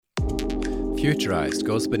Futurized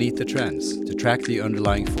goes beneath the trends to track the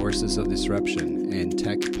underlying forces of disruption in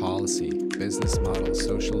tech policy, business models,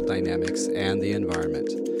 social dynamics, and the environment.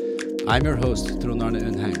 I'm your host, Trond Arne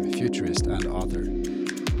Undheim, futurist and author.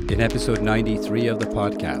 In episode 93 of the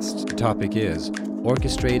podcast, the topic is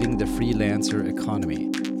Orchestrating the Freelancer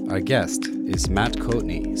Economy. Our guest is Matt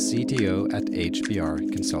Coatney, CTO at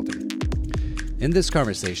HBR Consulting. In this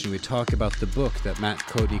conversation, we talk about the book that Matt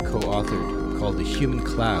Coatney co-authored called The Human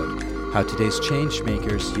Cloud, how today's change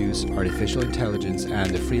makers use artificial intelligence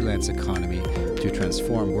and the freelance economy to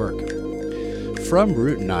transform work. From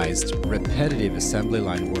routinized, repetitive assembly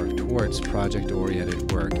line work towards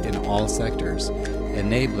project-oriented work in all sectors,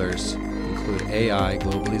 enablers include AI,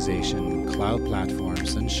 globalization, cloud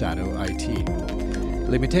platforms, and shadow IT.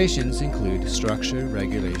 Limitations include structure,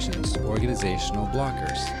 regulations, organizational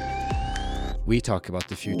blockers. We talk about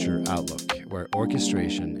the future outlook, where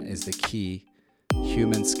orchestration is the key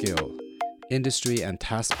human skill. Industry and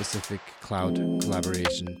task-specific cloud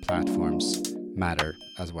collaboration platforms matter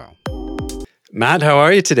as well. Matt, how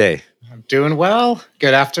are you today? I'm doing well.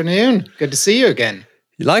 Good afternoon. Good to see you again.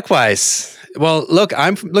 Likewise. Well, look,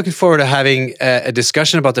 I'm looking forward to having a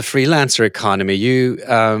discussion about the freelancer economy.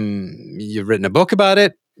 You've written a book about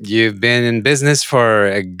it. You've been in business for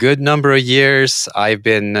a good number of years. I've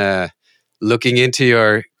been looking into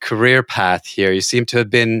your career path here. You seem to have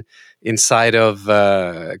been inside of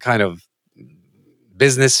kind of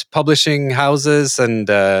business publishing houses and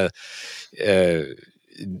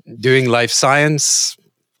doing life science,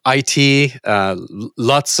 IT,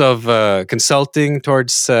 lots of consulting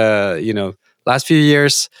towards, last few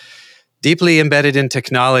years, deeply embedded in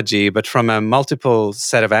technology, but from a multiple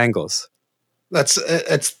set of angles. That's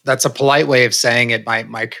a polite way of saying it.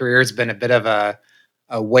 My career has been a bit of a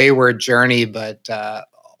wayward journey, but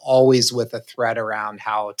always with a thread around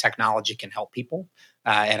how technology can help people.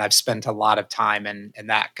 And I've spent a lot of time in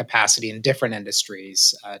that capacity in different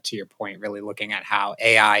industries, to your point, really looking at how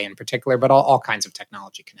AI in particular, but all kinds of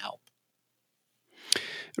technology can help.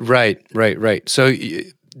 Right. So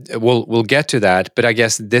we'll get to that, but I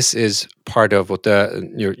guess this is part of what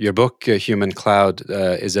your book, Human Cloud,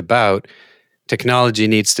 is about. Technology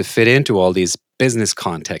needs to fit into all these business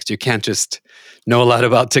contexts. You can't just know a lot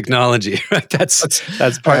about technology, right? That's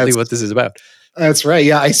partly what this is about. That's right.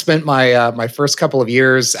 Yeah, I spent my first couple of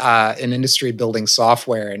years in industry building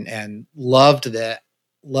software and loved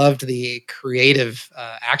the creative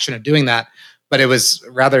action of doing that. But it was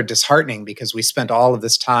rather disheartening because we spent all of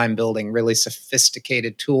this time building really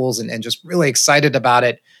sophisticated tools and just really excited about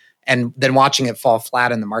it, and then watching it fall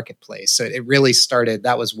flat in the marketplace. So it really started.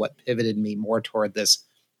 That was what pivoted me more toward this,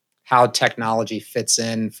 how technology fits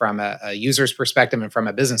in from a user's perspective and from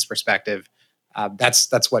a business perspective.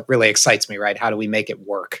 That's what really excites me, right? How do we make it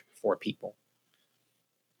work for people?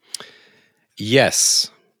 Yes,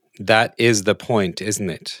 that is the point, isn't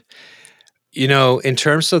it? You know, in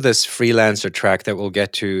terms of this freelancer track that we'll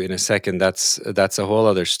get to in a second, that's a whole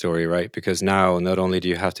other story, right? Because now not only do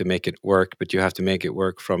you have to make it work, but you have to make it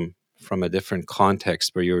work from a different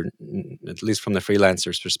context where you're, at least from the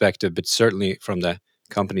freelancer's perspective, but certainly from the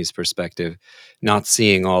company's perspective, not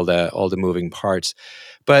seeing all the moving parts.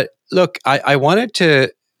 But look, I wanted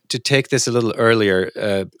to take this a little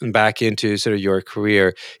earlier, back into sort of your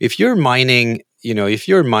career. If you're mining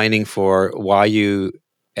for why you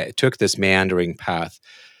took this meandering path,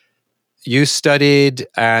 you studied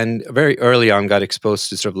and very early on got exposed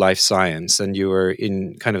to sort of life science, and you were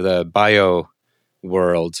in kind of the bio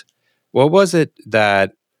world. What was it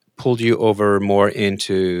that pulled you over more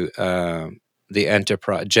into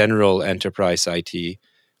the general enterprise IT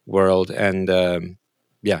world? And I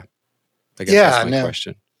guess that's my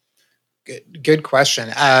question. Good question.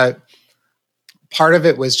 Part of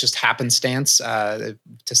it was just happenstance. To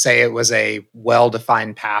say it was a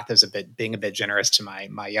well-defined path is being a bit generous to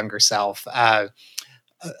my younger self. A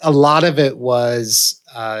lot of it was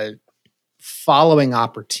following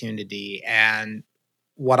opportunity, and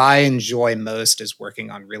what I enjoy most is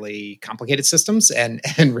working on really complicated systems and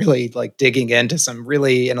really like digging into some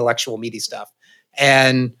really intellectual, meaty stuff.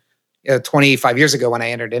 And 25 years ago when I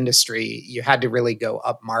entered industry, you had to really go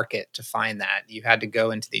up market to find that. You had to go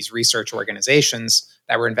into these research organizations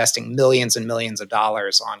that were investing millions and millions of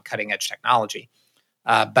dollars on cutting edge technology.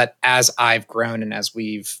 But as I've grown and as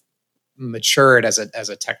we've matured as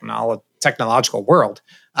a technological world,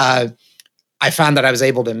 I found that I was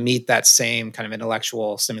able to meet that same kind of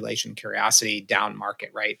intellectual stimulation curiosity down market,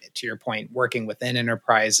 right? To your point, working within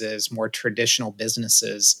enterprises, more traditional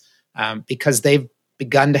businesses, because they've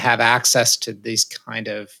begun to have access to these kind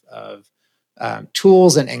of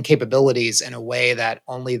tools and capabilities in a way that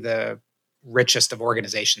only the richest of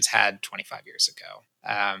organizations had 25 years ago.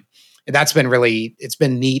 And it's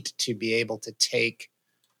been neat to be able to take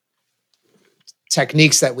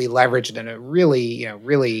techniques that we leveraged in a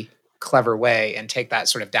really clever way and take that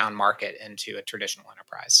sort of down market into a traditional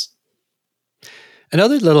enterprise.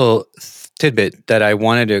 Another little tidbit that I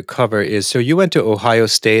wanted to cover is, so you went to Ohio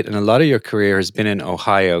State and a lot of your career has been in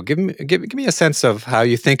Ohio. Give me a sense of how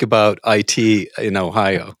you think about IT in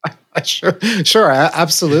Ohio. Sure,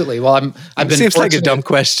 absolutely. Well, I've been seems fortunate. Like a dumb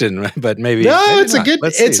question, but maybe no, maybe it's not.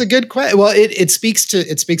 It's a good question. Well, it speaks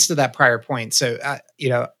to that prior point. So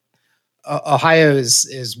Ohio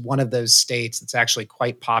is one of those states that's actually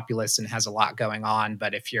quite populous and has a lot going on.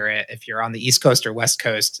 But if you're on the East Coast or West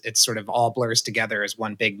Coast, it's sort of all blurs together as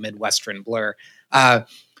one big Midwestern blur.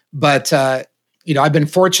 But I've been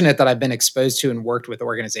fortunate that I've been exposed to and worked with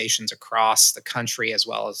organizations across the country as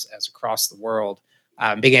well as across the world.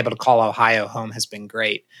 Being able to call Ohio home has been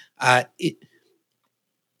great.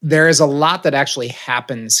 There is a lot that actually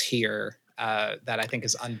happens here that I think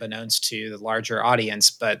is unbeknownst to the larger audience,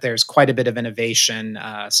 but there's quite a bit of innovation.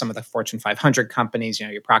 Some of the Fortune 500 companies,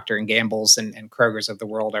 your Procter and Gamble's and Kroger's of the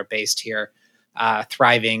world are based here.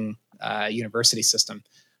 Thriving university system.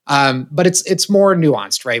 But it's more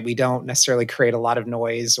nuanced, right? We don't necessarily create a lot of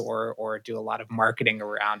noise or do a lot of marketing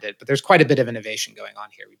around it, but there's quite a bit of innovation going on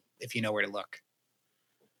here if you know where to look.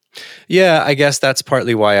 Yeah, I guess that's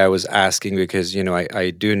partly why I was asking, because I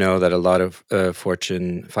do know that a lot of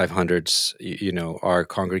Fortune 500s are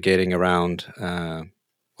congregating around. Well,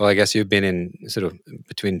 I guess you've been in sort of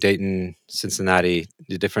between Dayton, Cincinnati,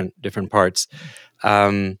 the different parts.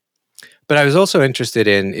 But I was also interested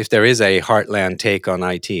in if there is a heartland take on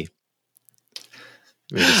IT. Maybe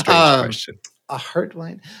a strange question. A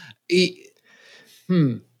heartland.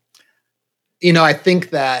 I think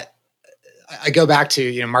that. I go back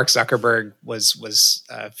to Mark Zuckerberg was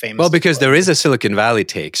famous. Well, because there is a Silicon Valley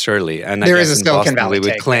take, surely, and there is a Silicon Valley take.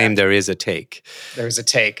 We would claim yeah. there is a take. There's a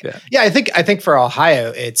take. Yeah, I think for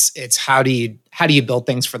Ohio, it's how do you build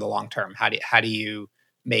things for the long term? How do you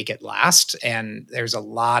make it last? And there's a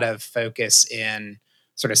lot of focus in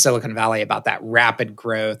sort of Silicon Valley about that rapid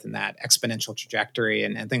growth and that exponential trajectory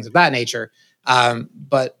and things of that nature.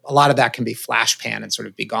 But a lot of that can be flash pan and sort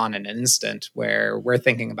of be gone in an instant, where we're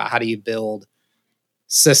thinking about how do you build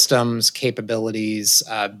systems, capabilities,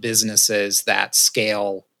 businesses that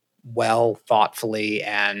scale well, thoughtfully,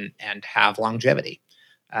 and have longevity.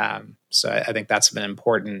 So I think that's been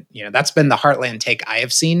important. That's been the heartland take I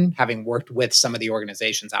have seen, having worked with some of the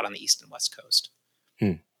organizations out on the East and West Coast.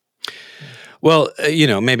 Well,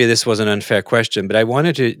 maybe this was an unfair question, but I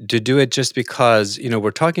wanted to do it just because,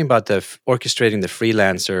 we're talking about orchestrating the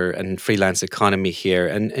freelancer and freelance economy here.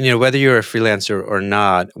 And whether you're a freelancer or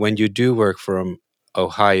not, when you do work from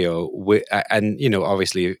Ohio, and,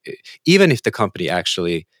 obviously, even if the company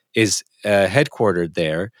actually is headquartered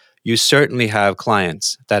there, you certainly have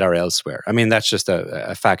clients that are elsewhere. I mean, that's just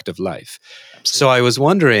a fact of life. Absolutely. So I was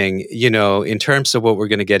wondering, in terms of what we're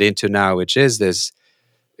going to get into now, which is this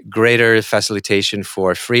greater facilitation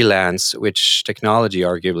for freelance, which technology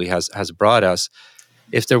arguably has brought us,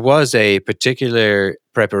 if there was a particular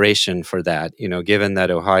preparation for that, given that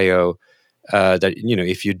Ohio,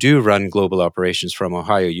 if you do run global operations from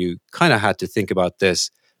Ohio, you kind of had to think about this,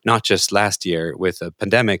 not just last year with a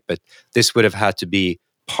pandemic, but this would have had to be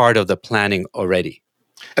part of the planning already.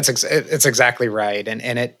 It's exactly right.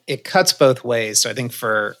 And it cuts both ways. So I think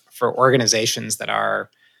for organizations that are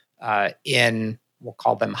in, we'll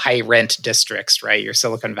call them high rent districts, right? Your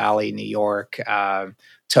Silicon Valley, New York,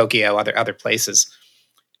 Tokyo, other places.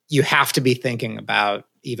 You have to be thinking about,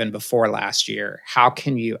 even before last year, how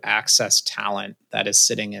can you access talent that is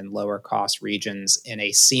sitting in lower cost regions in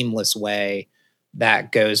a seamless way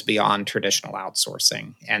that goes beyond traditional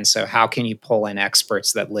outsourcing? And so how can you pull in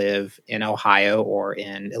experts that live in Ohio or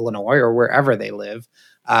in Illinois or wherever they live?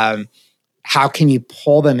 How can you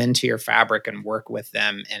pull them into your fabric and work with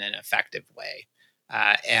them in an effective way?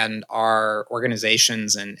 And our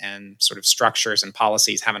organizations and sort of structures and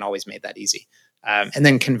policies haven't always made that easy. And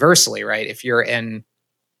then conversely, right, if you're in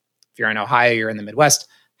Ohio, you're in the Midwest,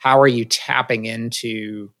 how are you tapping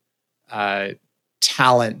into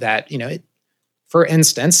talent that, for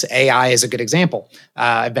instance, AI is a good example.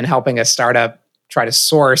 I've been helping a startup try to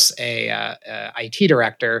source a IT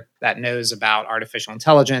director that knows about artificial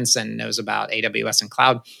intelligence and knows about AWS and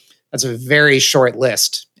cloud. That's a very short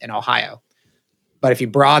list in Ohio. But if you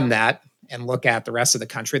broaden that and look at the rest of the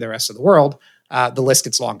country, the rest of the world, the list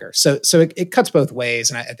gets longer. So it cuts both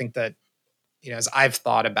ways. And I think that, as I've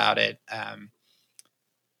thought about it,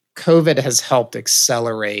 COVID has helped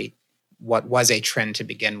accelerate what was a trend to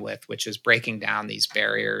begin with, which is breaking down these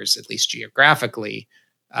barriers, at least geographically,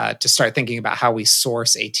 to start thinking about how we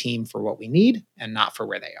source a team for what we need and not for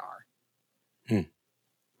where they are. Hmm.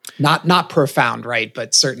 Not profound, right?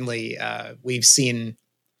 But certainly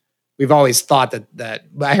we've always thought that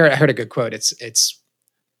I heard a good quote. It's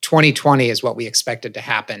 2020 is what we expected to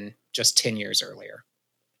happen just 10 years earlier.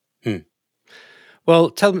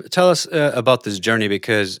 Well, tell us about this journey,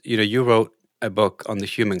 because you wrote a book on the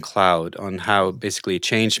human cloud, on how basically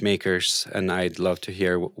change makers, and I'd love to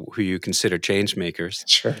hear who you consider change makers.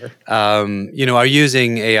 Sure. Are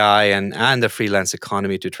using AI and the freelance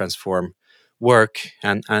economy to transform work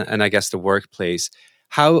and I guess the workplace.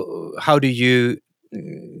 How do you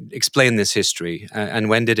explain this history, and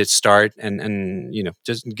when did it start? And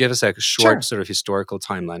just give us a short sort of historical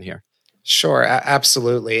timeline here. Sure,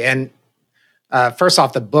 absolutely. And first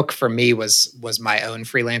off, the book for me was my own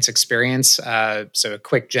freelance experience. So a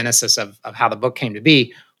quick genesis of how the book came to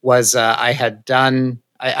be was I've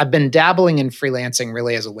been dabbling in freelancing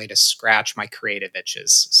really as a way to scratch my creative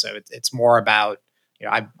itches. So it's more about,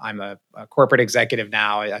 I'm a corporate executive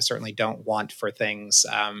now. I certainly don't want for things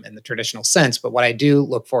in the traditional sense, but what I do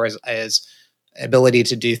look for is ability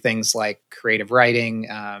to do things like creative writing,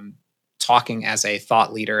 talking as a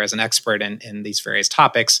thought leader, as an expert in these various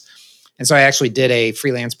topics. And so I actually did a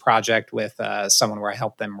freelance project with someone where I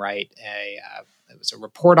helped them write it was a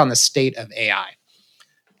report on the state of AI.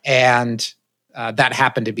 And that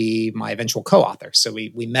happened to be my eventual co-author. So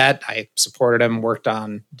we met, I supported him,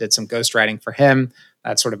 did some ghostwriting for him.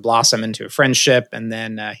 That sort of blossomed into a friendship. And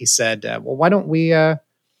then he said, well, why don't we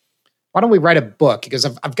write a book? Because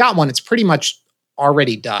I've got one. It's pretty much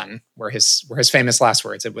already done. Were his famous last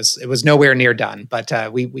words. It was nowhere near done, but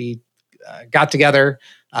we got together,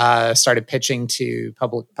 started pitching to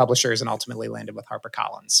publishers, and ultimately landed with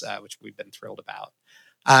HarperCollins, which we've been thrilled about.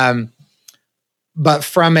 But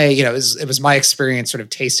from it was my experience sort of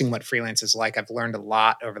tasting what freelance is like. I've learned a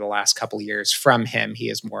lot over the last couple of years from him. He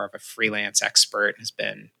is more of a freelance expert, has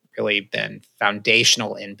really been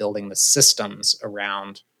foundational in building the systems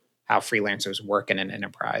around how freelancers work in an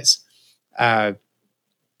enterprise. For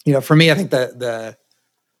me, I think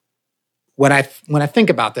when I think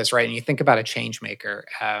about this, right, and you think about a change maker,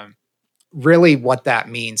 really what that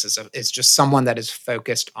means is just someone that is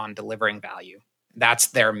focused on delivering value. That's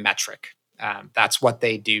their metric. That's what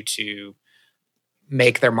they do to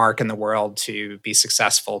make their mark in the world, to be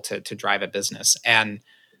successful, to drive a business. And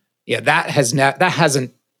that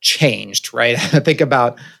hasn't changed, right? I think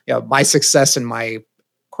about my success in my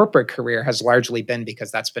corporate career has largely been because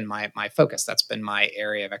that's been my focus. That's been my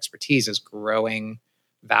area of expertise, is growing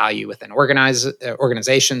value within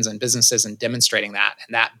organizations and businesses and demonstrating that.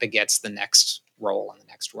 And that begets the next role and the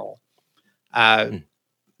next role.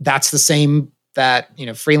 That's the same that,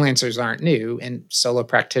 freelancers aren't new, and solo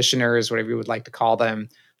practitioners, whatever you would like to call them,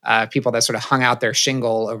 people that sort of hung out their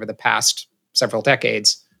shingle over the past several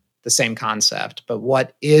decades, the same concept. But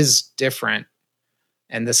what is different,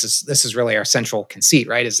 and this is really our central conceit,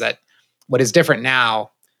 right, is that what is different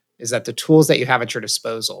now is that the tools that you have at your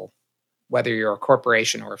disposal, whether you're a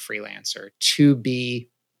corporation or a freelancer, to be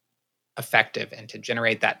effective and to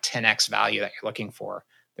generate that 10x value that you're looking for,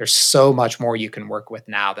 there's so much more you can work with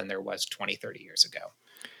now than there was 20, 30 years ago.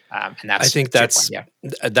 And I think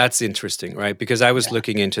that's interesting, right? Because I was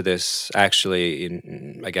looking into this actually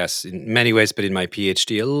in many ways, but in my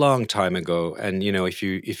PhD a long time ago. And, if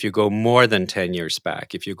you go more than 10 years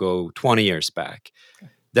back, if you go 20 years back,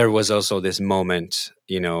 there was also this moment,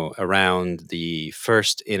 around the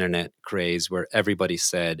first internet craze where everybody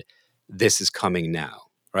said, this is coming now,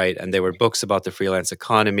 right? And there were books about the freelance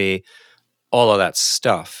economy, all of that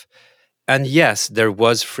stuff. And yes, there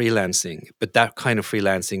was freelancing, but that kind of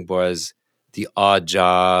freelancing was the odd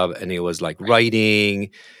job, and it was like writing.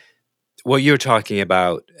 What you're talking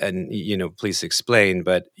about, and, please explain,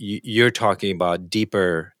 but you're talking about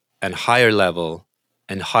deeper and higher level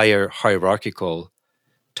and higher hierarchical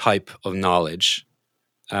type of knowledge,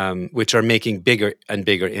 which are making bigger and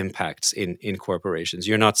bigger impacts in corporations.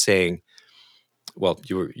 You're not saying, well,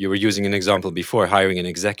 you were using an example before, hiring an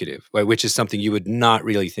executive, which is something you would not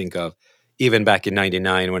really think of even back in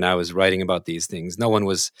 99 when I was writing about these things. No one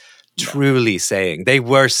was truly saying. They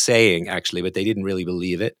were saying, actually, but they didn't really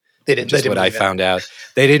believe it. That's what I found out.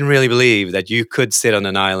 They didn't really believe that you could sit on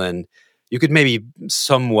an island. You could maybe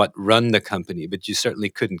somewhat run the company, but you certainly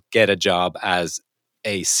couldn't get a job as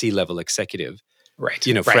a C-level executive, right?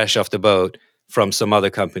 Fresh off the boat from some other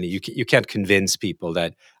company. You can't convince people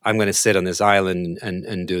that I'm going to sit on this island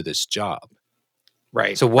and do this job.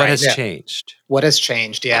 Right. So what Right. has Yeah. changed? What has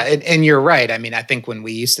changed? Yeah. And you're right. I mean, I think when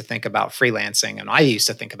we used to think about freelancing, and I used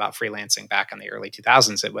to think about freelancing back in the early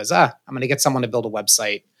 2000s, it was, I'm going to get someone to build a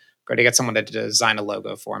website, going to get someone to design a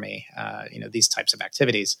logo for me, these types of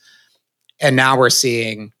activities. And now we're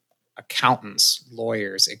seeing accountants,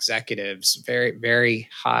 lawyers, executives, very, very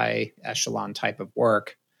high echelon type of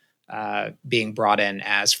work being brought in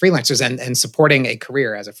as freelancers and supporting a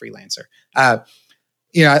career as a freelancer.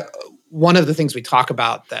 One of the things we talk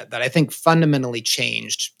about that I think fundamentally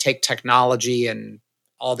changed, take technology and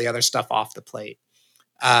all the other stuff off the plate.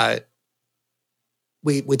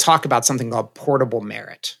 We talk about something called portable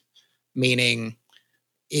merit, meaning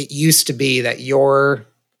it used to be that your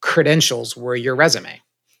credentials were your resume.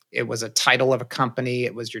 It was a title of a company.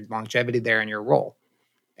 It was your longevity there in your role,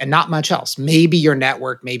 and not much else. Maybe your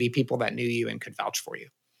network, maybe people that knew you and could vouch for you.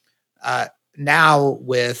 Now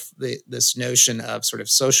with this notion of sort of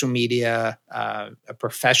social media, a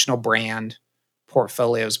professional brand,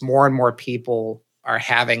 portfolios, more and more people are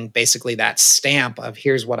having basically that stamp of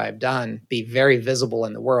here's what I've done, be very visible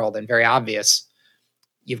in the world and very obvious.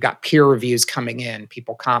 You've got peer reviews coming in,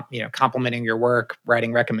 people complimenting your work,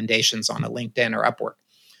 writing recommendations on a LinkedIn or Upwork.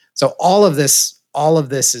 So all of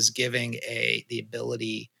this is giving the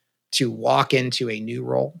ability to walk into a new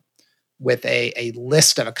role with a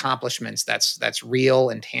list of accomplishments that's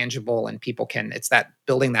real and tangible, and people can, it's that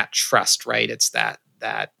building that trust, right? It's that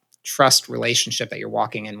trust relationship that you're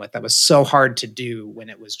walking in with that was so hard to do when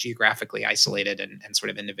it was geographically isolated and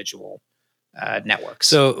sort of individual networks.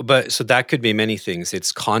 So that could be many things.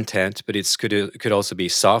 It's content, but it could also be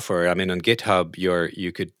software. I mean, on GitHub,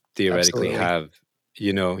 you could theoretically have,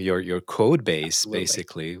 your code base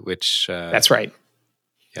basically, which that's right.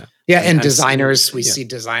 Yeah, and designers, we see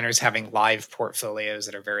designers having live portfolios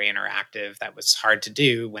that are very interactive. That was hard to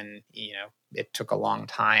do when, it took a long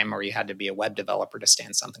time, or you had to be a web developer to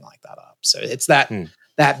stand something like that up. So it's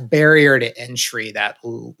that barrier to entry, that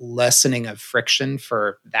lessening of friction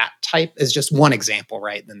for that type is just one example,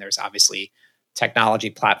 right? Then there's obviously technology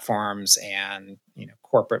platforms and,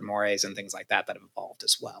 corporate mores and things like that have evolved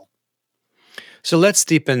as well. So let's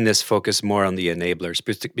deepen this focus more on the enablers,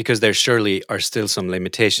 because there surely are still some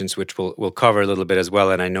limitations, which we'll cover a little bit as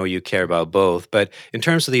well. And I know you care about both. But in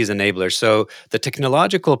terms of these enablers, so the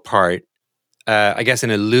technological part, I guess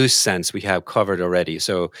in a loose sense, we have covered already.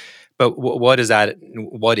 So, but what is that?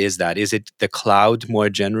 What is that? Is it the cloud more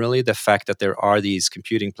generally? The fact that there are these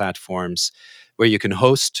computing platforms where you can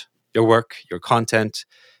host your work, your content,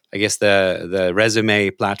 I guess the resume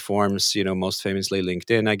platforms, most famously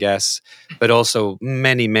LinkedIn, I guess, but also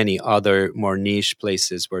many, many other more niche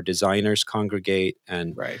places where designers congregate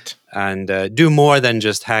and do more than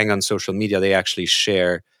just hang on social media. They actually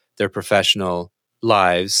share their professional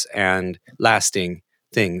lives and lasting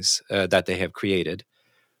things that they have created.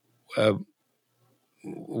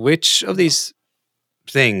 Which of these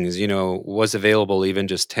things, was available even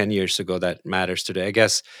just 10 years ago that matters today? I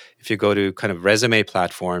guess if you go to kind of resume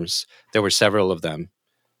platforms, there were several of them,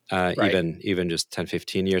 even just 10,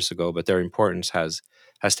 15 years ago, but their importance has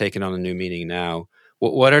taken on a new meaning now.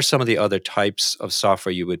 What are some of the other types of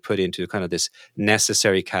software you would put into kind of this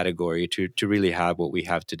necessary category to really have what we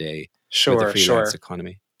have today with the freelance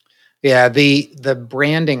economy? Yeah, the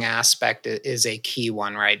branding aspect is a key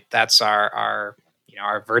one, right? That's our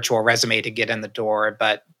virtual resume to get in the door.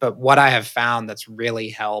 But what I have found that's really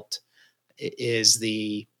helped is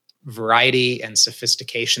the variety and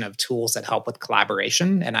sophistication of tools that help with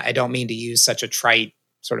collaboration. And I don't mean to use such a trite,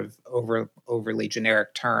 sort of overly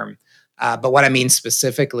generic term. But what I mean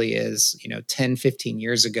specifically is, 10, 15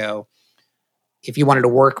 years ago, if you wanted to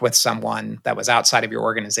work with someone that was outside of your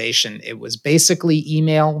organization, it was basically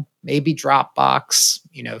email, maybe Dropbox,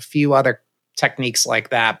 a few other techniques like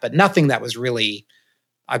that, but nothing that was really,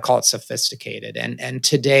 I call it sophisticated. And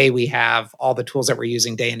today we have all the tools that we're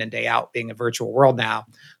using day in and day out, being a virtual world now,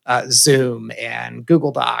 Zoom and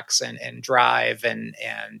Google Docs and Drive and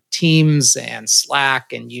Teams and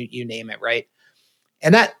Slack and you name it, right?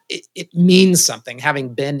 And that it means something,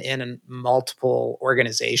 having been in multiple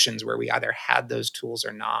organizations where we either had those tools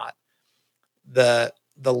or not.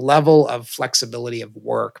 The level of flexibility of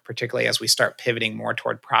work, particularly as we start pivoting more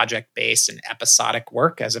toward project-based and episodic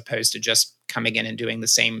work, as opposed to just coming in and doing the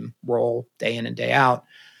same role day in and day out,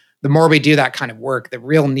 the more we do that kind of work, the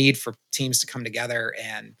real need for teams to come together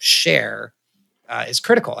and share is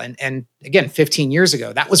critical. And again, 15 years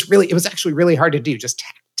ago, it was actually really hard to do. Just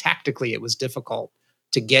tactically, it was difficult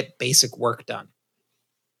to get basic work done.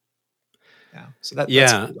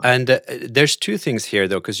 And there's two things here,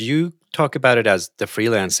 though, because you talk about it as the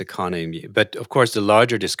freelance economy, but of course, the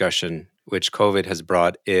larger discussion which COVID has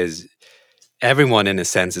brought is everyone in a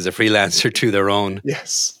sense is a freelancer to their own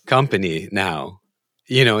company now,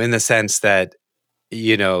 in the sense that,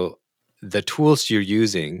 the tools you're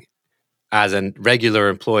using as a regular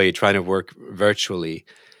employee trying to work virtually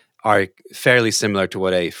are fairly similar to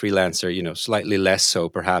what a freelancer, slightly less so.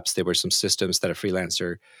 Perhaps there were some systems that a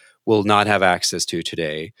freelancer will not have access to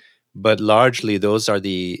today, but largely those are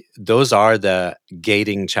the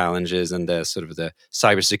gating challenges and the sort of the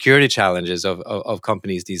cybersecurity challenges of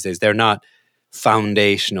companies these days. They're not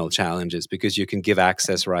foundational challenges because you can give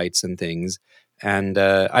access rights and things. And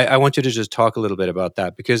I want you to just talk a little bit about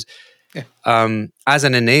that because as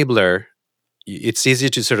an enabler, it's easy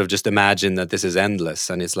to sort of just imagine that this is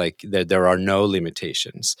endless and it's like there are no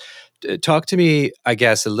limitations. Talk to me, I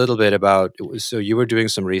guess, a little bit about, so you were doing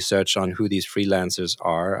some research on who these freelancers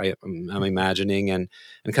are, I'm imagining, and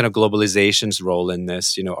kind of globalization's role in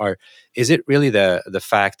this. Is it really the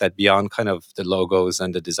fact that beyond kind of the logos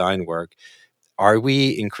and the design work, are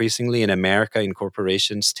we increasingly in America in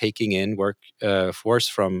corporations taking in force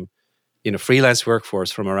from, freelance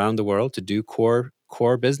workforce from around the world to do core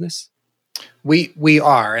business? We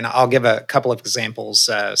are, and I'll give a couple of examples,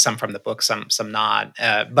 some from the book, some not.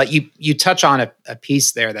 But you touch on a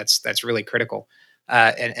piece there that's really critical,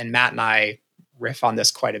 and Matt and I riff on this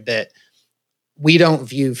quite a bit. We don't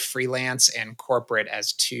view freelance and corporate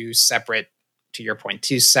as two separate, to your point,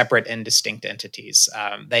 two separate and distinct entities.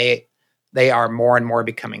 They are more and more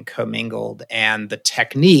becoming commingled, and the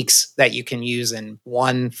techniques that you can use in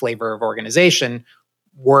one flavor of organization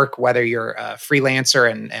work whether you're a freelancer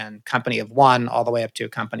and company of one all the way up to a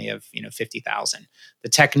company of 50,000. The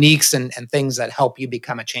techniques and things that help you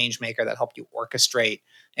become a change maker, that help you orchestrate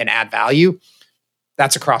and add value,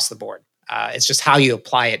 that's across the board. It's just how you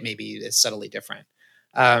apply it maybe is subtly different.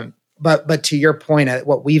 But to your point,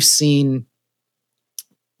 what we've seen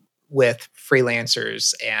with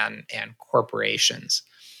freelancers and corporations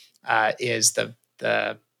is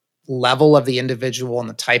the level of the individual and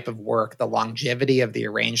the type of work, the longevity of the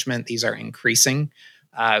arrangement, these are increasing.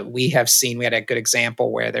 We had a good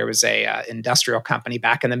example where there was a industrial company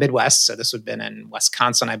back in the Midwest, so this would have been in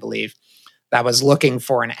Wisconsin, I believe, that was looking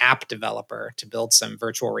for an app developer to build some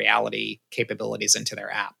virtual reality capabilities into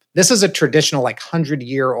their app. This is a traditional,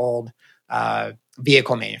 100-year-old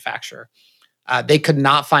vehicle manufacturer. They could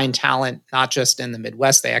not find talent, not just in the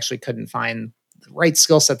Midwest. They actually couldn't find the right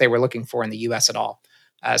skill set they were looking for in the U.S. at all.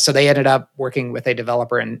 So they ended up working with a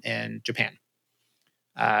developer in Japan.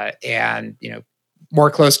 And,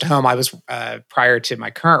 more close to home, I was, prior to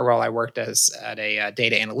my current role, I worked at a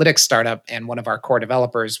data analytics startup, and one of our core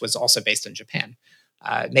developers was also based in Japan.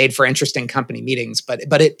 Made for interesting company meetings, but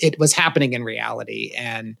it was happening in reality.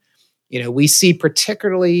 And, we see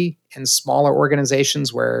frequently in smaller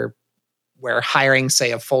organizations where hiring,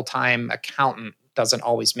 say, a full-time accountant doesn't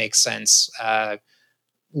always make sense,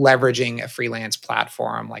 leveraging a freelance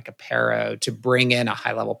platform like Apero to bring in a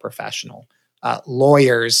high-level professional.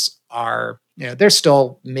 Lawyers are, there's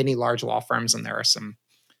still many large law firms, and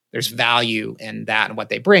there's value in that and what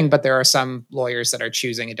they bring, but there are some lawyers that are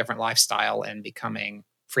choosing a different lifestyle and becoming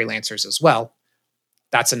freelancers as well.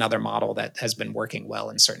 That's another model that has been working well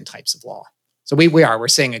in certain types of law. So we're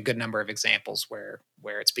seeing a good number of examples where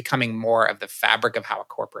it's becoming more of the fabric of how a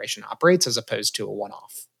corporation operates as opposed to a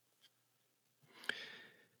one-off.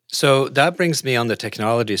 So that brings me on the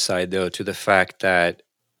technology side, though, to the fact that,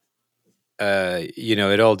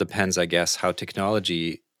 it all depends, I guess, how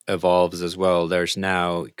technology evolves as well. There's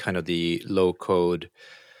now kind of the low-code,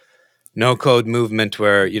 no-code movement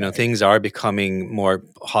where, things are becoming more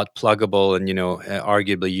hot pluggable and,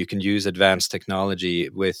 arguably you can use advanced technology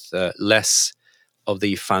with less of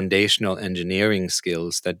the foundational engineering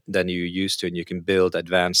skills than you used to, and you can build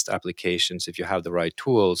advanced applications if you have the right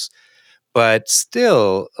tools. But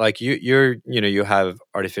still, like you have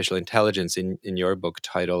artificial intelligence in your book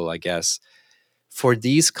title, I guess. For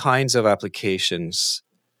these kinds of applications,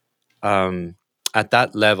 at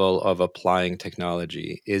that level of applying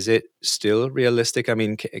technology, is it still realistic? I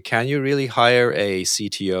mean, can you really hire a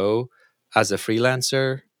CTO as a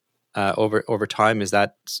freelancer over time? Is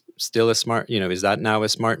that still a smart? Is that now a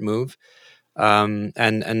smart move? And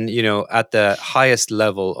at the highest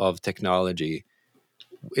level of technology,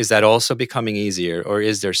 is that also becoming easier, or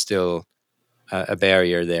is there still a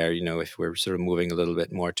barrier there? If we're sort of moving a little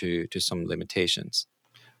bit more to some limitations.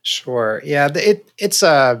 Sure. Yeah.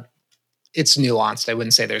 It's nuanced. I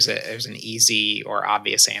wouldn't say there's an easy or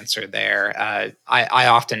obvious answer there. I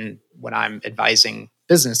often, when I'm advising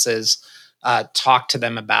businesses, talk to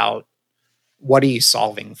them about what are you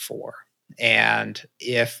solving for, and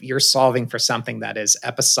if you're solving for something that is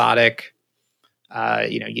episodic,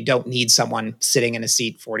 You don't need someone sitting in a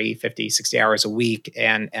seat 40, 50, 60 hours a week,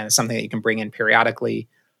 and something that you can bring in periodically.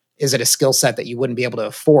 Is it a skill set that you wouldn't be able to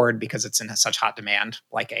afford because it's in such hot demand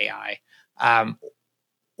like AI?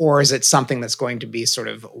 Or is it something that's going to be sort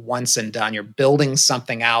of once and done? You're building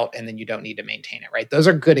something out and then you don't need to maintain it, right? Those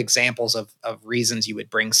are good examples of reasons you would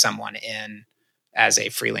bring someone in as a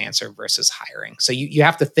freelancer versus hiring. So you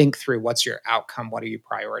have to think through what's your outcome, what are you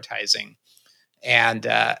prioritizing? And,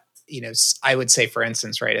 I would say, for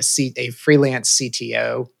instance, right, a freelance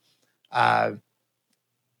CTO,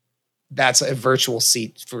 that's a virtual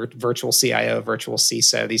seat for virtual CIO, virtual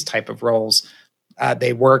CISO, these type of roles.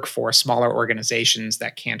 They work for smaller organizations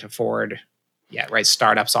that can't afford. Yeah, right.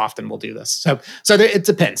 Startups often will do this. So it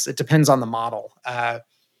depends. It depends on the model. I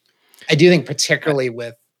do think, particularly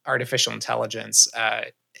with artificial intelligence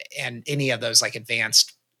and any of those like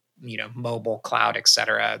advanced, mobile, cloud, et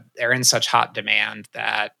cetera, they're in such hot demand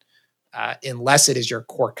that unless it is your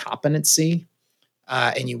core competency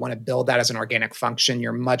and you want to build that as an organic function,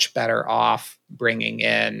 you're much better off bringing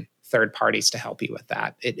in third parties to help you with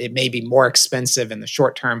that. It may be more expensive in the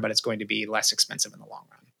short term, but it's going to be less expensive in the long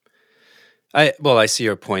run. I see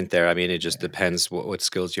your point there. I mean, it just depends what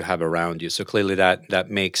skills you have around you. So clearly, that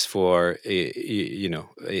makes for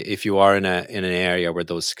if you are in an area where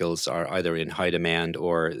those skills are either in high demand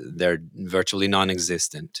or they're virtually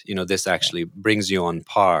non-existent. This actually brings you on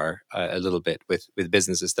par a little bit with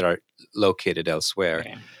businesses that are located elsewhere.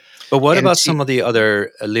 Okay. But what about some of the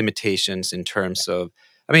other limitations in terms of?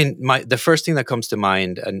 I mean, the first thing that comes to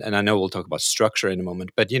mind, and I know we'll talk about structure in a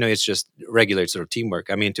moment, but it's just regular sort of teamwork.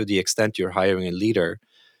 I mean, to the extent you're hiring a leader,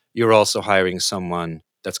 you're also hiring someone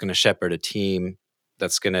that's going to shepherd a team,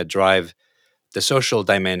 that's going to drive the social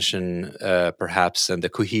dimension, perhaps, and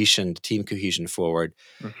the team cohesion forward.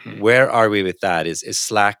 Mm-hmm. Where are we with that? Is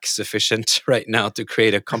Slack sufficient right now to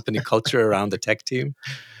create a company culture around the tech team?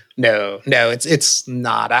 No, it's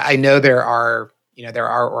not. I know there are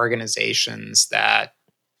organizations that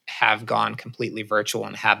have gone completely virtual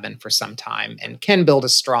and have been for some time and can build a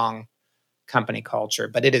strong company culture,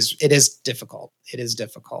 but it is difficult. It is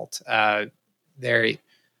difficult. You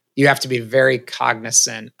have to be very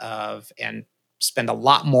cognizant of and spend a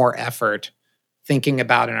lot more effort thinking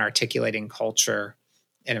about and articulating culture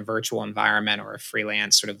in a virtual environment or a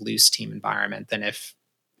freelance sort of loose team environment than if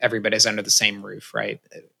everybody's under the same roof, right?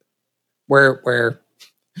 Where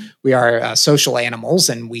we are social animals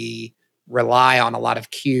and we rely on a lot of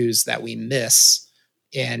cues that we miss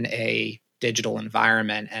in a digital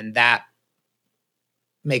environment, and that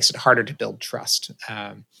makes it harder to build trust.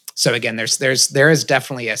 So again, there is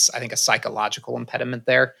definitely I think a psychological impediment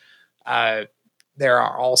there. There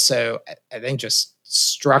are also, I think, just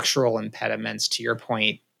structural impediments, to your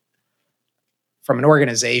point, from an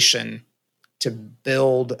organization to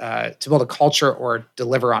build a culture or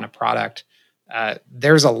deliver on a product.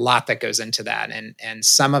 There's a lot that goes into that, and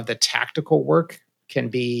some of the tactical work can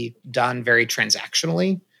be done very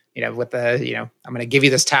transactionally. With I'm going to give you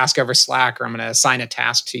this task over Slack, or I'm going to assign a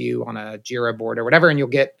task to you on a Jira board or whatever, and you'll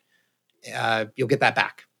get that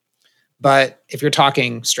back. But if you're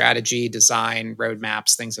talking strategy, design,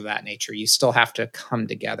 roadmaps, things of that nature, you still have to come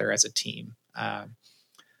together as a team.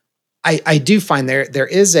 I do find there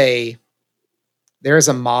is a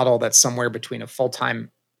model that's somewhere between a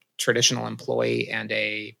full-time traditional employee and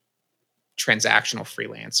a transactional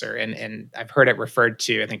freelancer. And I've heard it referred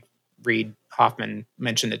to, I think Reid Hoffman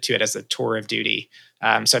mentioned it as a tour of duty.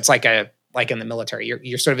 So it's like in the military,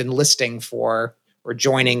 you're sort of enlisting for or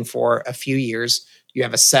joining for a few years. You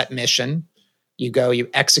have a set mission. You go, you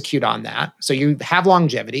execute on that. So you have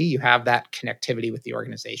longevity, you have that connectivity with the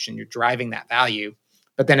organization, you're driving that value.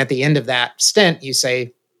 But then at the end of that stint, you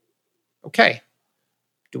say, okay,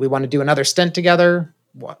 do we want to do another stint together?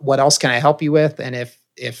 What else can I help you with? And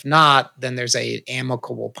if not, then there's a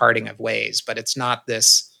amicable parting of ways, but it's not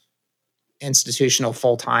this institutional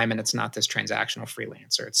full-time and it's not this transactional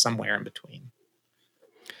freelancer. It's somewhere in between.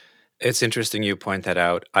 It's interesting you point that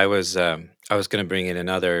out. I was going to bring in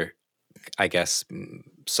another, I guess,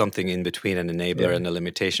 something in between an enabler and a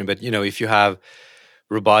limitation. But, if you have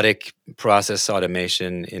robotic process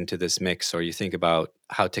automation into this mix, or you think about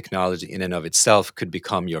how technology in and of itself could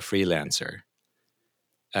become your freelancer,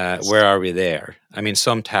 where are we there? I mean,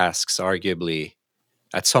 some tasks arguably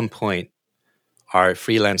at some point are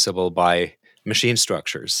freelanceable by machine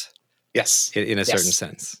structures. Yes. In a certain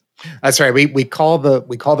sense. That's right. We call the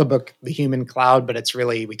book The Human Cloud, but it's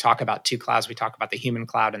really, we talk about two clouds. We talk about the human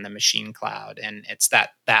cloud and the machine cloud. And it's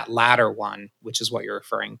that latter one, which is what you're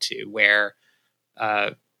referring to, where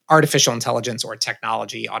artificial intelligence or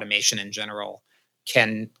technology, automation in general,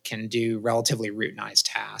 can do relatively routinized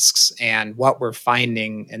tasks. And what we're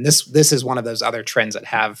finding, and this is one of those other trends that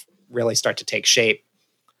have really start to take shape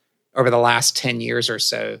over the last 10 years or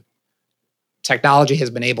so, technology has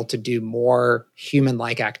been able to do more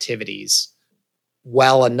human-like activities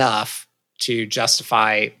well enough to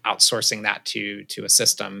justify outsourcing that to a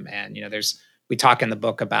system. And we talk in the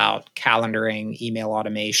book about calendaring, email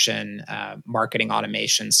automation, marketing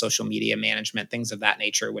automation, social media management, things of that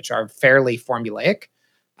nature, which are fairly formulaic,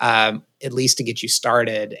 at least to get you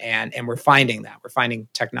started. And we're finding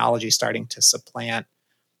technology starting to supplant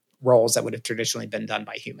roles that would have traditionally been done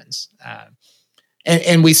by humans.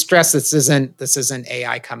 And we stress this isn't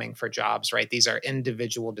AI coming for jobs, right? These are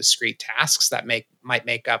individual discrete tasks that might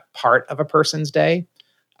make up part of a person's day.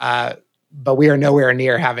 But we are nowhere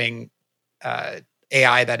near having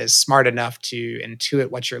AI that is smart enough to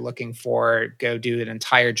intuit what you're looking for, go do an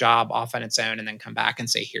entire job off on its own, and then come back and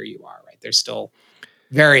say, here you are, right? There's still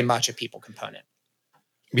very much a people component.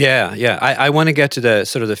 Yeah. I want to get to the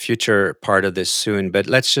sort of the future part of this soon, but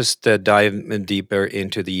let's just dive deeper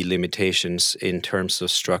into the limitations in terms of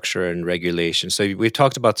structure and regulation. So we've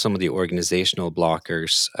talked about some of the organizational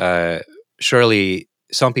blockers. Surely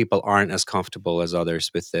some people aren't as comfortable as others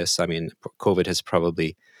with this. I mean, COVID has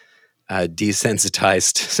probably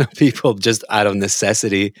desensitized some people just out of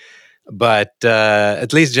necessity. But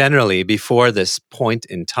at least generally, before this point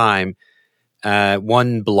in time,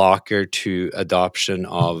 one blocker to adoption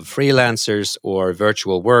of freelancers or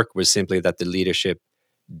virtual work was simply that the leadership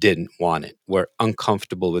didn't want it. We're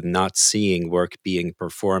uncomfortable with not seeing work being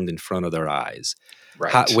performed in front of their eyes.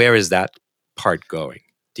 Right. Where is that part going?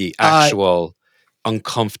 The actual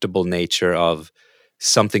uncomfortable nature of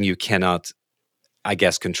something you cannot, I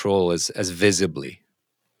guess, control as visibly.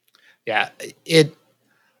 Yeah.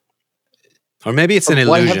 Or maybe it's an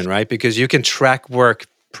illusion, right? Because you can track work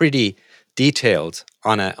pretty detailed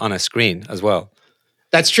on a screen as well.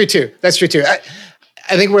 That's true too.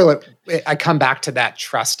 I think I come back to that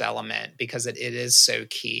trust element because it is so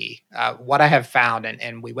key. What I have found,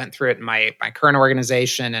 and we went through it in my current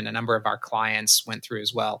organization, and a number of our clients went through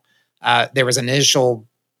as well. There was an initial,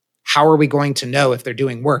 how are we going to know if they're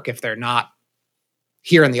doing work if they're not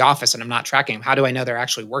here in the office and I'm not tracking them? How do I know they're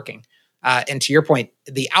actually working? And to your point,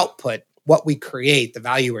 the output, what we create, the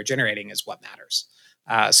value we're generating is what matters.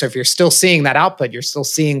 So if you're still seeing that output, you're still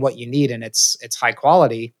seeing what you need, and it's high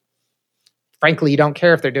quality. Frankly, you don't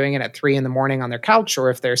care if they're doing it at 3 a.m. on their couch or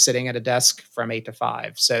if they're sitting at a desk from 8 to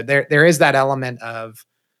 5. So there is that element of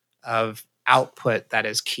output that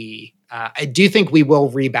is key. I do think we will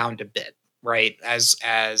rebound a bit, right? As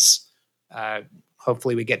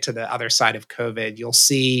hopefully we get to the other side of COVID, you'll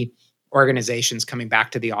see organizations coming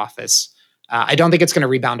back to the office. I don't think it's going to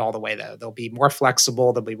rebound all the way, though. They'll be more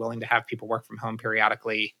flexible. They'll be willing to have people work from home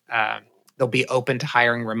periodically. They'll be open to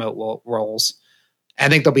hiring remote roles. I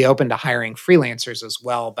think they'll be open to hiring freelancers as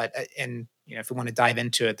well. But if we want to dive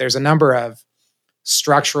into it, there's a number of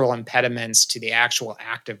structural impediments to the actual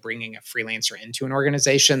act of bringing a freelancer into an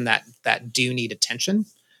organization that do need attention.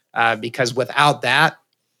 Because without that,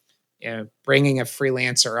 bringing a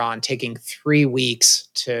freelancer on, taking 3 weeks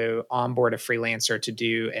to onboard a freelancer to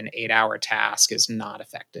do an 8-hour task is not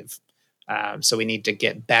effective. So we need to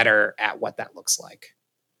get better at what that looks like.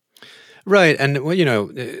 Right. And,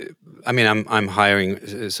 I'm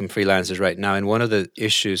hiring some freelancers right now. And one of the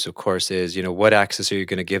issues, of course, is, what access are you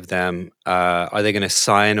going to give them? Are they going to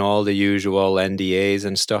sign all the usual NDAs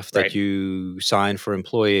and stuff that you sign for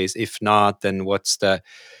employees? If not, then what's the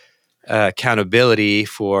accountability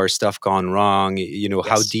for stuff gone wrong?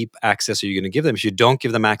 How deep access are you going to give them? If you don't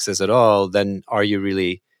give them access at all, then are you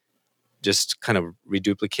really just kind of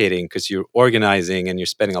reduplicating, because you're organizing and you're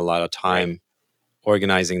spending a lot of time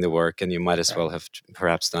organizing the work, and you might as well have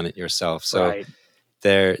perhaps done it yourself. So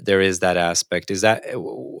there is that aspect. Is that,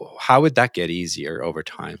 how would that get easier over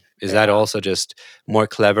time? Is that also just more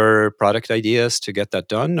clever product ideas to get that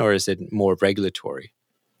done, or is it more regulatory?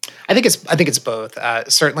 I think it's both.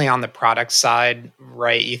 Certainly on the product side,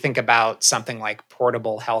 right? You think about something like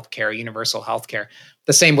portable healthcare, universal healthcare.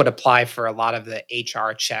 The same would apply for a lot of the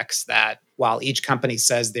HR checks that, while each company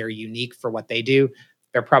says they're unique for what they do,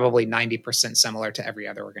 they're probably 90% similar to every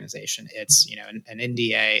other organization. It's an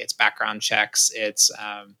NDA, it's background checks, it's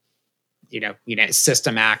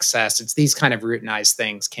system access. It's these kind of routinized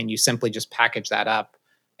things. Can you simply just package that up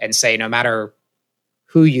and say, no matter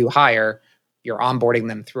who you hire, you're onboarding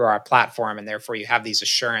them through our platform, and therefore you have these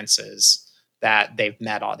assurances that they've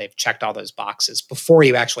checked all those boxes before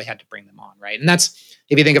you actually had to bring them on, right? And that's,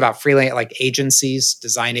 if you think about freelance, like agencies,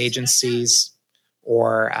 design agencies,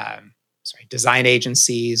 or design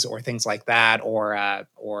agencies or things like that,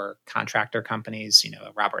 or contractor companies,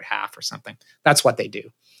 Robert Half or something. That's what they do.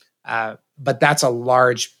 But that's a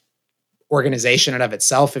large organization in of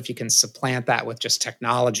itself. If you can supplant that with just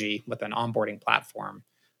technology, with an onboarding platform,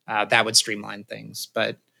 that would streamline things.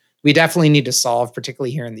 But we definitely need to solve,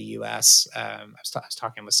 particularly here in the U.S. I was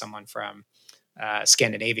talking with someone from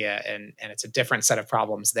Scandinavia, and it's a different set of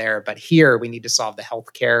problems there. But here, we need to solve the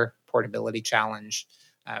healthcare portability challenge.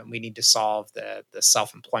 We need to solve the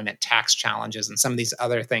self-employment tax challenges and some of these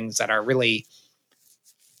other things that are really,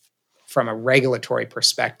 from a regulatory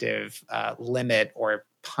perspective, limit or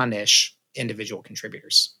punish individual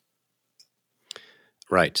contributors.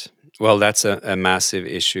 Right. Well, that's a massive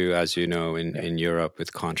issue, as you know, in Europe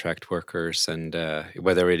with contract workers, and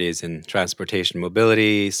whether it is in transportation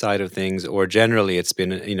mobility side of things, or generally it's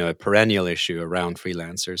been a perennial issue around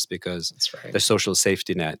freelancers, because the social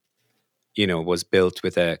safety net was built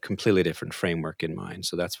with a completely different framework in mind.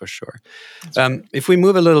 So that's for sure. If we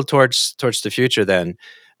move a little towards the future, then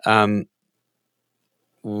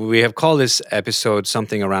we have called this episode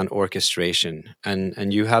something around orchestration,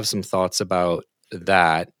 and you have some thoughts about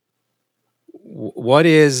that. What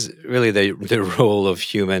is really the role of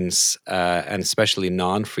humans, and especially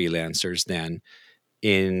non-freelancers, then,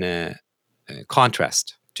 in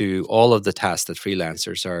contrast to all of the tasks that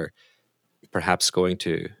freelancers are perhaps going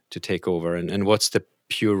to take over, and what's the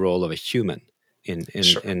pure role of a human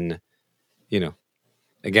in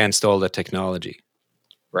against all the technology?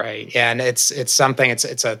 Right. Yeah, and it's something.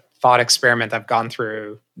 It's a thought experiment I've gone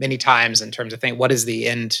through many times in terms of thinking, what is the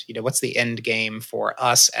end? What's the end game for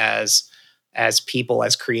us as people,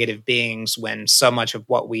 as creative beings, when so much of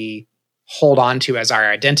what we hold on to as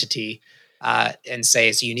our identity and say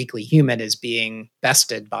is uniquely human is being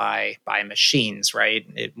bested by machines, right?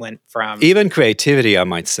 It went from even creativity, I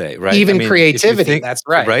might say, right? Even creativity, that's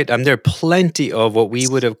right. Right. There are plenty of what we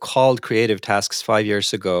would have called creative tasks 5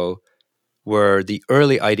 years ago were the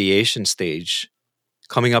early ideation stage,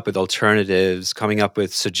 coming up with alternatives, coming up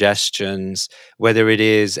with suggestions, whether it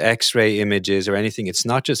is X-ray images or anything. It's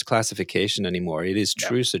not just classification anymore. It is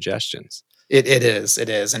true suggestions. It is,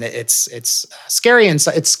 and it's scary.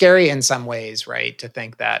 It's scary in some ways, right? To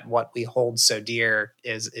think that what we hold so dear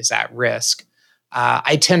is at risk.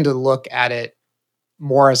 I tend to look at it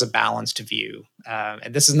more as a balanced view,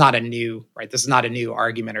 and this is not a new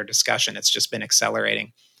argument or discussion. It's just been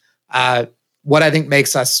accelerating. What I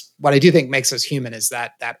do think makes us human is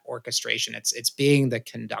that orchestration. It's being the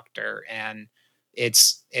conductor, and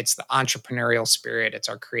it's the entrepreneurial spirit. It's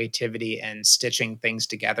our creativity and stitching things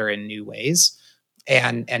together in new ways,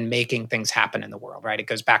 and making things happen in the world. Right? It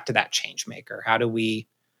goes back to that change maker. How do we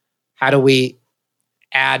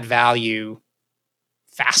add value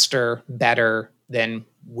faster, better than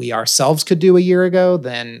we ourselves could do a year ago,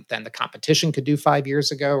 than the competition could do 5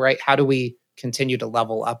 years ago? Right? How do we continue to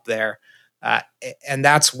level up there? And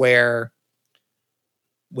that's where,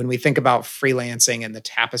 when we think about freelancing and the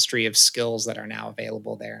tapestry of skills that are now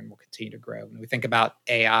available there and will continue to grow, when we think about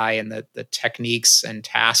AI and the techniques and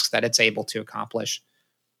tasks that it's able to accomplish,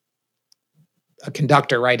 a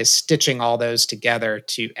conductor, right, is stitching all those together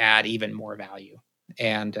to add even more value.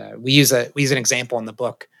 And we use an example in the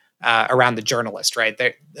book around the journalist, right?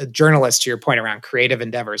 The journalist, to your point around creative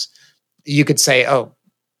endeavors, you could say, oh,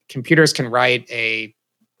 computers can write a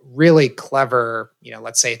really clever,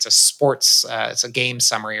 let's say it's a game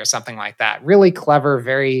summary or something like that. Really clever,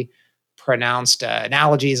 very pronounced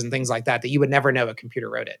analogies and things like that you would never know a computer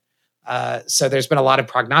wrote it. So there's been a lot of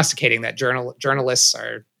prognosticating that journalists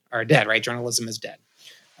are dead, right? Journalism is dead.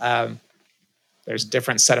 There's a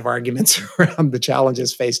different set of arguments around the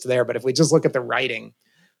challenges faced there. But if we just look at the writing,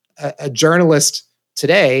 a journalist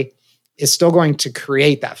today is still going to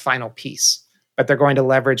create that final piece. But they're going to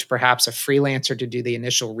leverage perhaps a freelancer to do the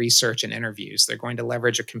initial research and interviews. They're going to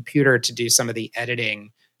leverage a computer to do some of the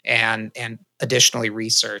editing and additionally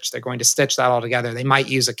research. They're going to stitch that all together. They might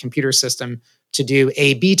use a computer system to do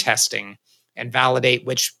A/B testing and validate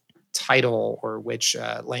which title or which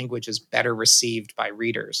language is better received by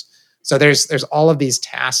readers. So there's all of these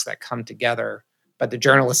tasks that come together, but the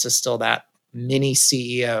journalist is still that mini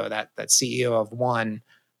CEO, that CEO of one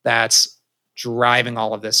that's driving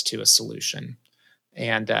all of this to a solution.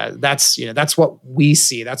 And that's what we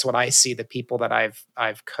see. That's what I see. The people that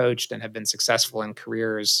I've coached and have been successful in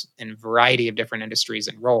careers in a variety of different industries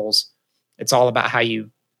and roles. It's all about how you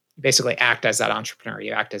basically act as that entrepreneur.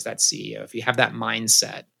 You act as that CEO. If you have that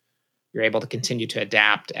mindset, you're able to continue to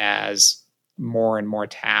adapt as more and more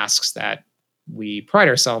tasks that we pride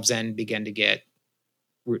ourselves in begin to get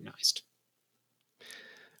routinized.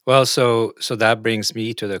 Well, so that brings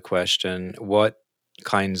me to the question: what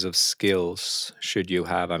kinds of skills should you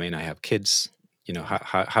have? I mean, I have kids.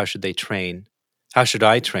 How should they train? How should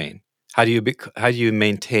I train? How do you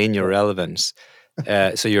maintain your relevance?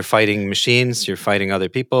 So you're fighting machines, you're fighting other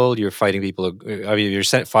people, you're fighting people. I mean, you're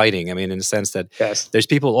fighting. I mean, in the sense that Yes. there's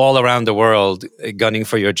people all around the world gunning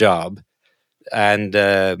for your job, and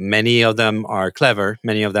many of them are clever.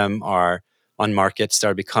 Many of them are on markets that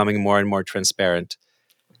are becoming more and more transparent.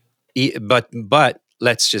 But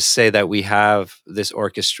let's just say that we have this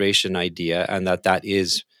orchestration idea, and that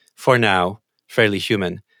is, for now, fairly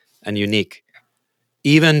human and unique.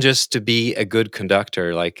 Even just to be a good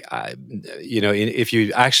conductor, like if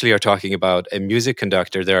you actually are talking about a music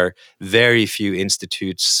conductor, there are very few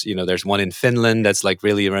institutes. There's one in Finland that's like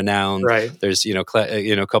really renowned. Right. There's a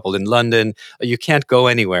couple in London. You can't go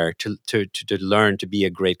anywhere to learn to be a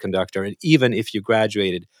great conductor. And even if you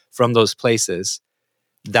graduated from those places,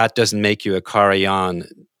 that doesn't make you a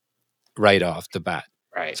Karajan right off the bat.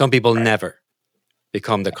 Right. Some people never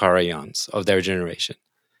become the Karajans of their generation.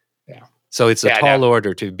 Yeah. So it's a tall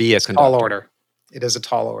order to be a conductor. Tall order. It is a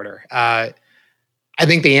tall order. I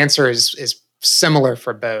think the answer is similar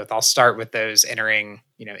for both. I'll start with those entering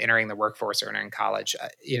the workforce or entering college.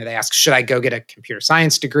 They ask, should I go get a computer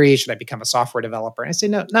science degree? Should I become a software developer? And I say,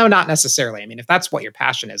 no, not necessarily. I mean, if that's what your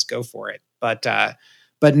passion is, go for it. But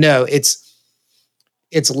no, it's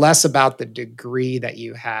less about the degree that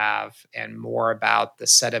you have and more about the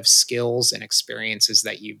set of skills and experiences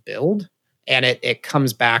that you build. And it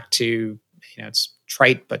comes back to, it's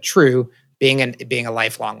trite but true, being a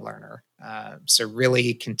lifelong learner. So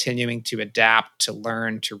really continuing to adapt, to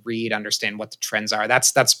learn, to read, understand what the trends are.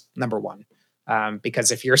 That's number one.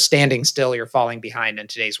 Because if you're standing still, you're falling behind in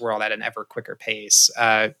today's world at an ever quicker pace.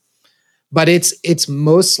 But it's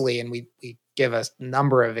mostly, and we give a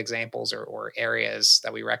number of examples or areas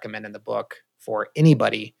that we recommend in the book for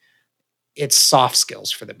anybody. It's soft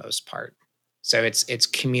skills for the most part. So it's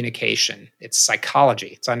communication, it's psychology,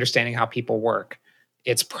 it's understanding how people work,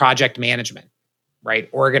 it's project management, right?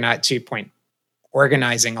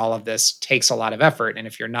 Organizing all of this takes a lot of effort. And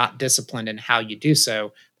if you're not disciplined in how you do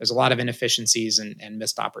so, there's a lot of inefficiencies and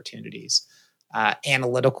missed opportunities.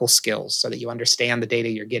 Analytical skills, so that you understand the data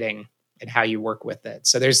you're getting and how you work with it.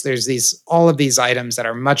 So there's all of these items that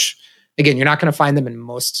are much, again, you're not going to find them in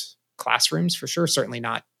most classrooms for sure, certainly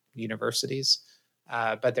not universities.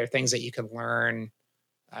 But they're things that you can learn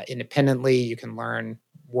independently. You can learn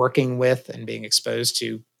working with and being exposed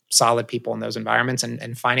to solid people in those environments,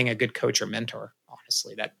 and finding a good coach or mentor.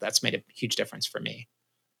 Honestly, that's made a huge difference for me.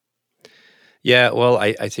 Yeah, well,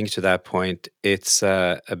 I think to that point, it's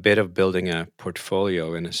a bit of building a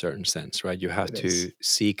portfolio in a certain sense, right? You have to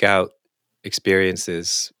seek out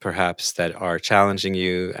experiences perhaps that are challenging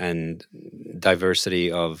you, and diversity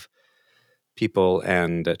of people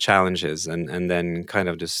and challenges, and then kind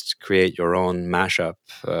of just create your own mashup,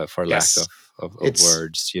 for lack of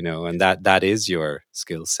words, and that is your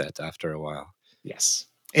skill set after a while. Yes.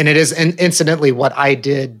 And it is, and incidentally, what I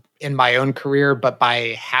did in my own career, but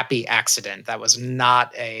by happy accident. That was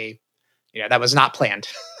not planned,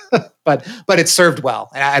 but it served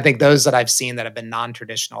well. And I think those that I've seen that have been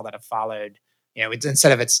non-traditional, that have followed,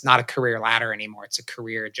 it's not a career ladder anymore. It's a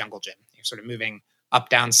career jungle gym. You're sort of moving up,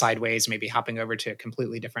 down, sideways, maybe hopping over to a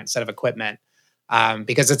completely different set of equipment,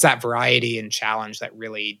 because it's that variety and challenge that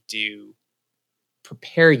really do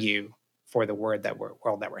prepare you for the world that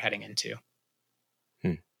we're heading into.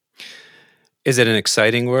 Is it an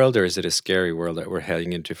exciting world, or is it a scary world that we're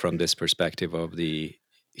heading into from this perspective of the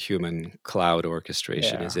human cloud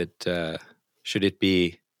orchestration? Yeah. Is it should it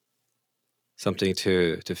be something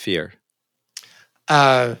to fear?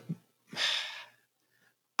 I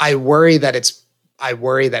worry that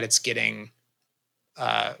it's getting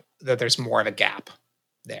that there's more of a gap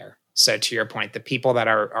there. So to your point, the people that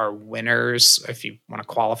are winners, if you want to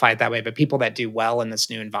qualify it that way, but people that do well in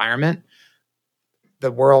this new environment,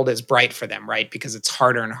 the world is bright for them, right? Because it's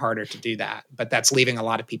harder and harder to do that, but that's leaving a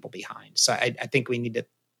lot of people behind. So I think we need to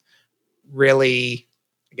really,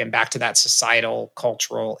 again, back to that societal,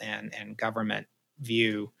 cultural, and government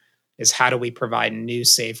view, is how do we provide new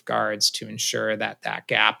safeguards to ensure that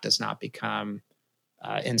gap does not become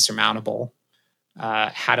insurmountable?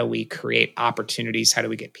 How do we create opportunities? How do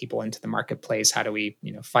we get people into the marketplace? How do we,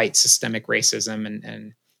 fight systemic racism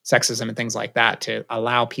and sexism and things like that, to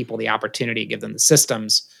allow people the opportunity, give them the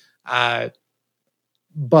systems? But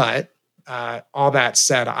all that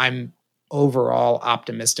said, I'm overall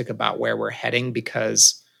optimistic about where we're heading,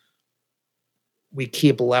 because we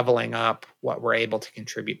keep leveling up what we're able to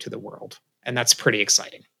contribute to the world. And that's pretty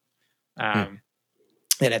exciting.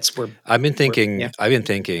 And it's I've been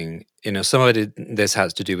thinking, some of this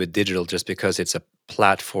has to do with digital, just because it's a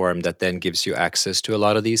platform that then gives you access to a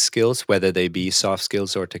lot of these skills, whether they be soft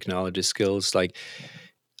skills or technology skills. Like,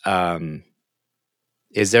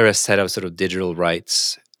 is there a set of sort of digital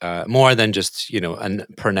rights, more than just,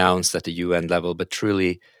 pronounced at the UN level, but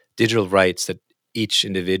truly digital rights that each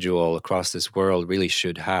individual across this world really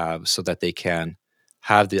should have, so that they can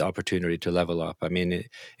have the opportunity to level up? I mean,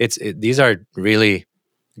 these are really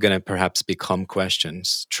going to perhaps become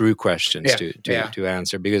true questions to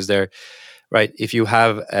answer, because they're right. If you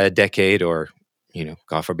have a decade, or,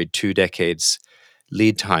 God forbid, 2 decades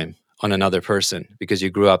lead time on another person, because you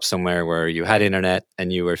grew up somewhere where you had internet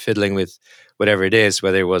and you were fiddling with whatever it is,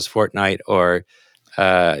 whether it was Fortnite or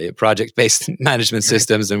project-based management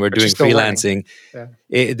systems, and we're doing freelancing.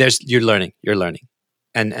 You're learning,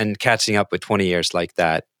 and catching up with 20 years like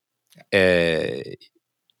that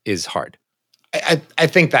is hard. I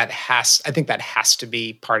think that has to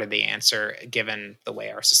be part of the answer, given the way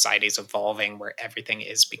our society is evolving, where everything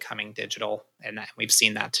is becoming digital, and we've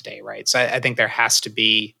seen that today, right? So I think there has to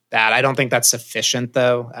be that. I don't think that's sufficient,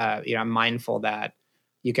 though. I'm mindful that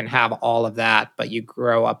you can have all of that, but you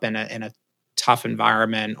grow up in a tough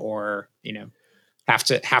environment, or have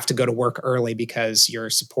to go to work early because you're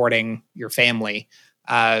supporting your family.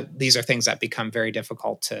 These are things that become very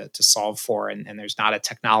difficult to solve for, and there's not a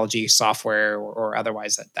technology, software, or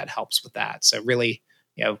otherwise that helps with that. So really,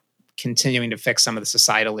 continuing to fix some of the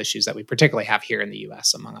societal issues that we particularly have here in the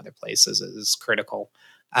U.S., among other places, is critical.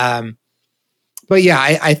 But yeah,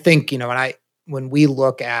 I think when we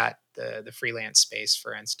look at the freelance space,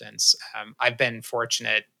 for instance, I've been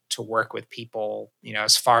fortunate to work with people,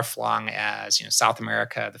 as far flung as South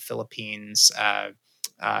America, the Philippines,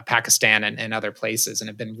 Pakistan, and other places, and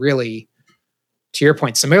have been really, to your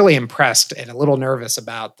point, similarly impressed and a little nervous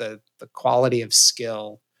about the quality of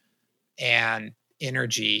skill and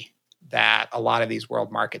energy that a lot of these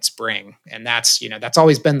world markets bring. And that's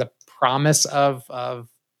always been the promise of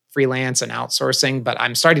freelance and outsourcing, but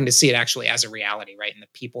I'm starting to see it actually as a reality, right? In the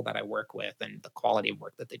people that I work with and the quality of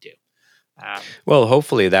work that they do. Well,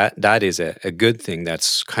 hopefully that is a good thing,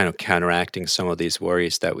 that's kind of counteracting some of these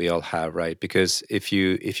worries that we all have, right? Because if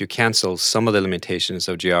you cancel some of the limitations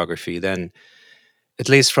of geography, then at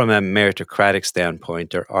least from a meritocratic standpoint,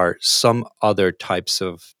 there are some other types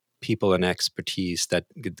of people and expertise that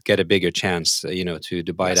get a bigger chance,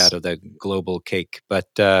 to bite out of the global cake.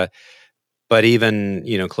 But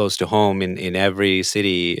even close to home, in every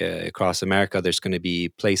city across America, there's going to be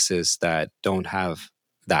places that don't have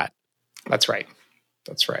that. That's right.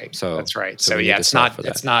 So yeah, it's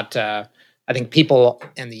not. I think people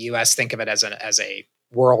in the U.S. think of it as a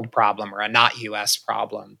world problem or a not U.S.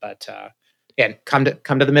 problem, but again, come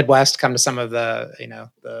to the Midwest, come to some of the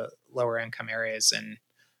the lower income areas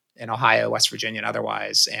in Ohio, West Virginia, and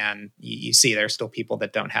otherwise, and you see there's still people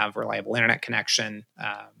that don't have reliable internet connection,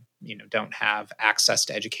 don't have access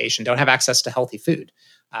to education, don't have access to healthy food.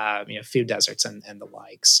 Food deserts and the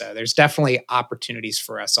like. So there's definitely opportunities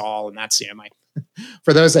for us all, and that's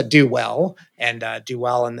for those that do well and do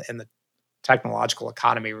well in the technological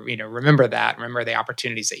economy. Remember the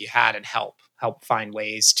opportunities that you had, and help find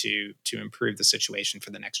ways to improve the situation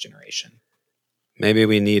for the next generation. Maybe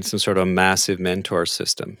we need some sort of massive mentor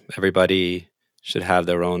system. Everybody should have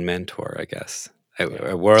their own mentor, I guess.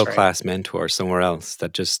 A world-class mentor somewhere else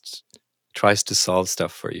that just tries to solve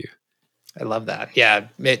stuff for you. I love that. Yeah,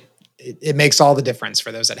 it makes all the difference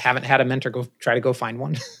for those that haven't had a mentor. Try to go find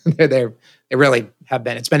one. They really have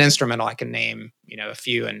been. It's been instrumental. I can name a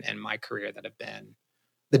few in my career that have been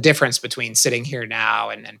the difference between sitting here now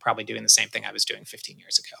and probably doing the same thing I was doing 15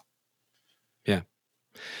 years ago. Yeah.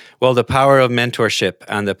 Well, the power of mentorship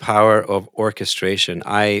and the power of orchestration.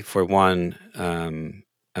 I, for one,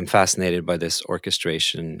 am fascinated by this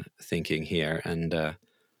orchestration thinking here, and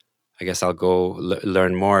I guess I'll go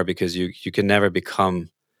learn more, because you can never become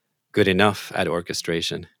good enough at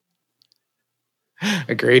orchestration.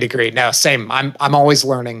 Agreed. No, same. I'm always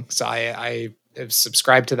learning, so I have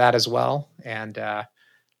subscribed to that as well. And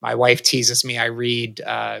my wife teases me. I read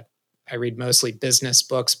mostly business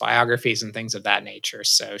books, biographies, and things of that nature.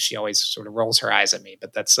 So she always sort of rolls her eyes at me.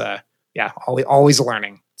 But that's always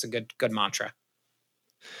learning. It's a good mantra.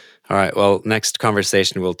 All right. Well, next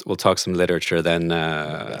conversation, we'll talk some literature then,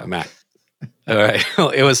 Matt. All right. Well,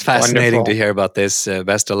 it was fascinating Wonderful. to hear about this.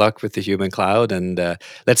 Best of luck with the human cloud, and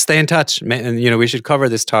let's stay in touch. And we should cover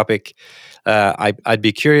this topic. I'd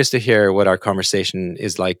be curious to hear what our conversation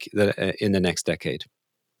is like in the next decade.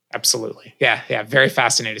 Absolutely. Yeah. Very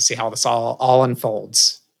fascinating to see how this all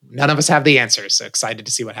unfolds. None of us have the answers, so excited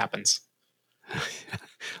to see what happens.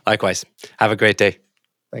 Likewise. Have a great day.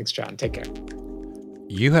 Thanks, John. Take care.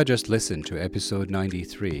 You had just listened to episode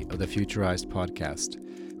 93 of the Futurized podcast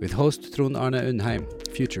with host Trond Arne Undheim,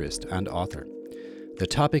 futurist and author. The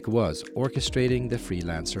topic was orchestrating the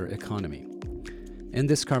freelancer economy. In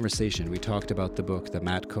this conversation, we talked about the book that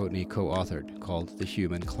Matt Coatney co-authored called The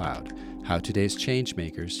Human Cloud, how today's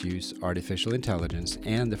changemakers use artificial intelligence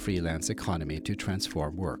and the freelance economy to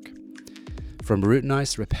transform work. From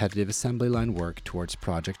routinized repetitive assembly line work towards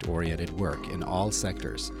project-oriented work in all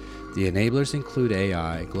sectors, the enablers include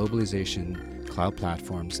AI, globalization, cloud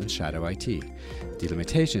platforms, and shadow IT. The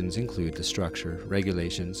limitations include the structure,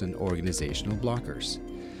 regulations, and organizational blockers.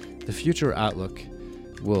 The future outlook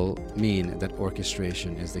will mean that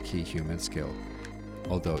orchestration is the key human skill,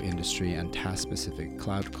 although industry and task-specific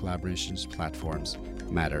cloud collaborations platforms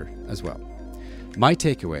matter as well. My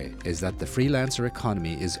takeaway is that the freelancer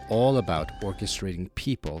economy is all about orchestrating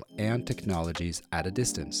people and technologies at a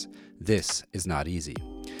distance. This is not easy.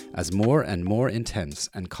 As more and more intense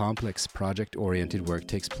and complex project-oriented work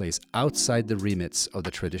takes place outside the remits of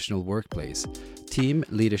the traditional workplace, team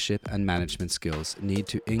leadership and management skills need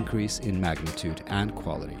to increase in magnitude and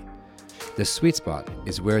quality. The sweet spot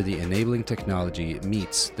is where the enabling technology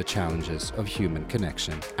meets the challenges of human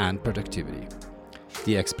connection and productivity.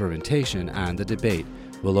 The experimentation and the debate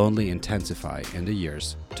will only intensify in the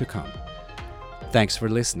years to come. Thanks for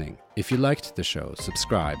listening. If you liked the show,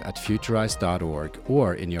 subscribe at futurized.org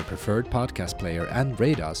or in your preferred podcast player and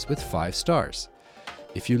rate us with 5 stars.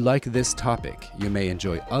 If you like this topic, you may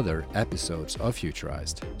enjoy other episodes of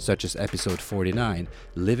Futurized, such as episode 49,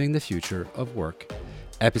 Living the Future of Work,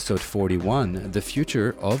 episode 41, The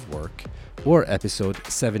Future of Work, or episode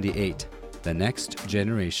 78, The Next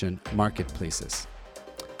Generation Marketplaces.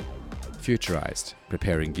 Futurized,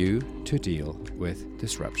 preparing you to deal with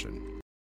disruption.